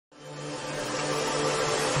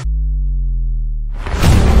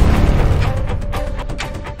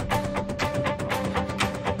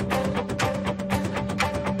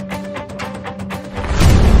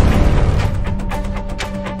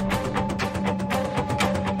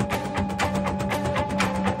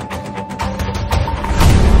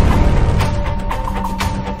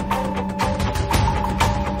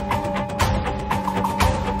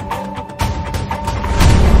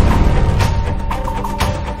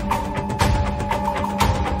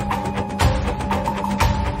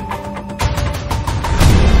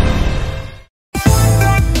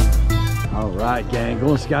right, gang,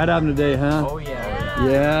 going skydiving today, huh? Oh yeah.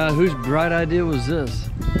 Yeah, whose bright idea was this?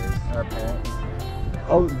 Our parents.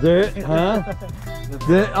 Oh, there, huh?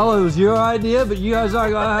 Oh, it was your idea, but you guys are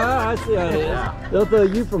going, I see how it is. They'll throw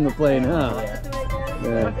you from the plane, huh?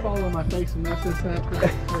 Yeah. I follow my face and that's just happening.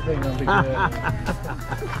 Everything's gonna be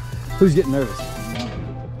good. Who's getting nervous?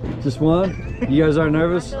 Just one? You guys aren't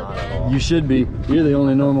nervous? You should be. You're the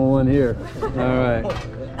only normal one here. All right.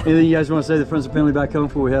 Anything you guys want to say to the friends and family back home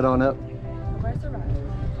before we head on up? Hope I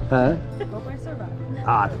survive. Huh? Hope I survive.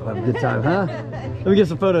 Ah, have a good time, huh? Let me get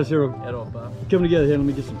some photos here. Come together here, let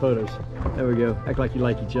me get some photos. There we go. Act like you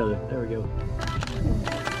like each other. There we go.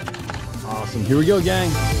 Awesome. Here we go, gang.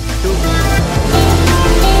 Cool.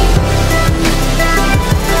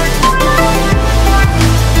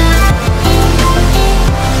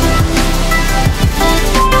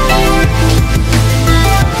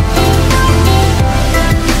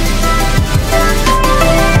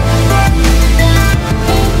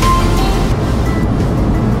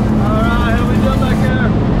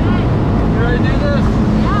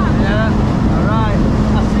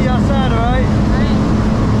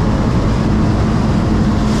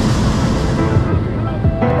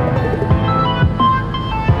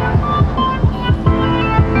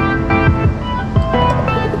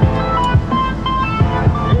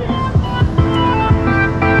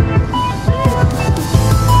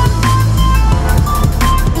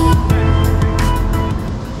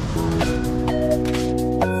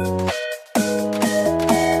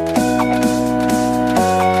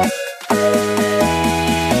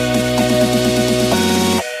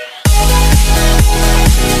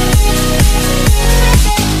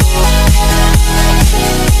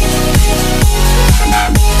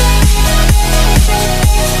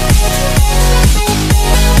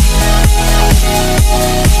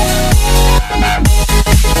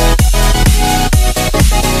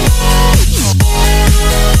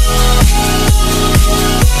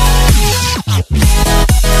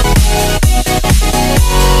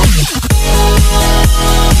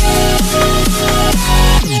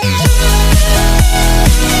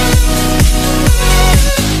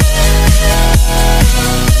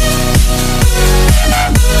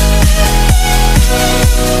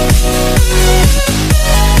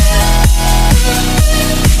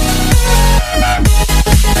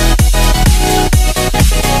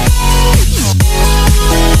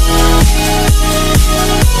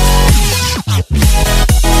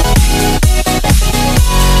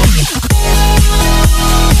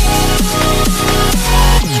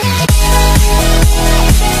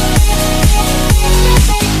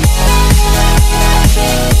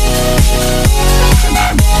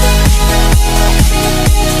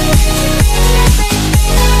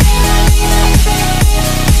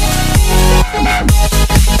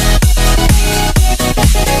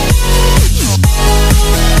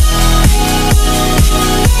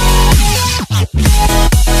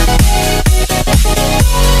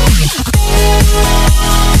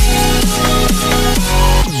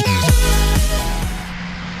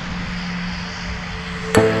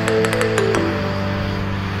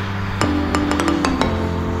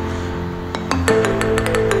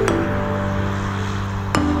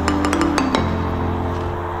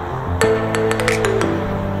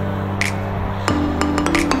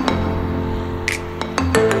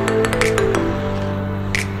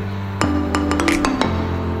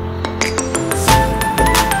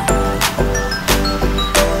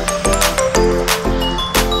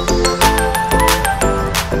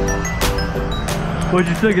 What'd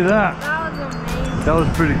you think of that? That was amazing. That was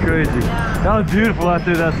pretty crazy. Yeah. That was beautiful out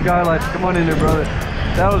there, that skyline. Come on in there, brother.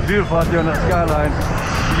 That was beautiful out there on that skyline.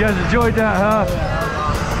 You guys enjoyed that, huh?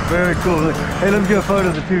 Yeah. Very cool. Hey, let me get a photo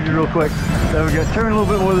of the two of you real quick. There we go. Turn a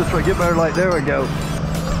little bit more this way. Get better light. There we go.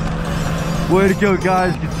 Way to go,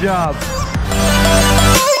 guys. Good job.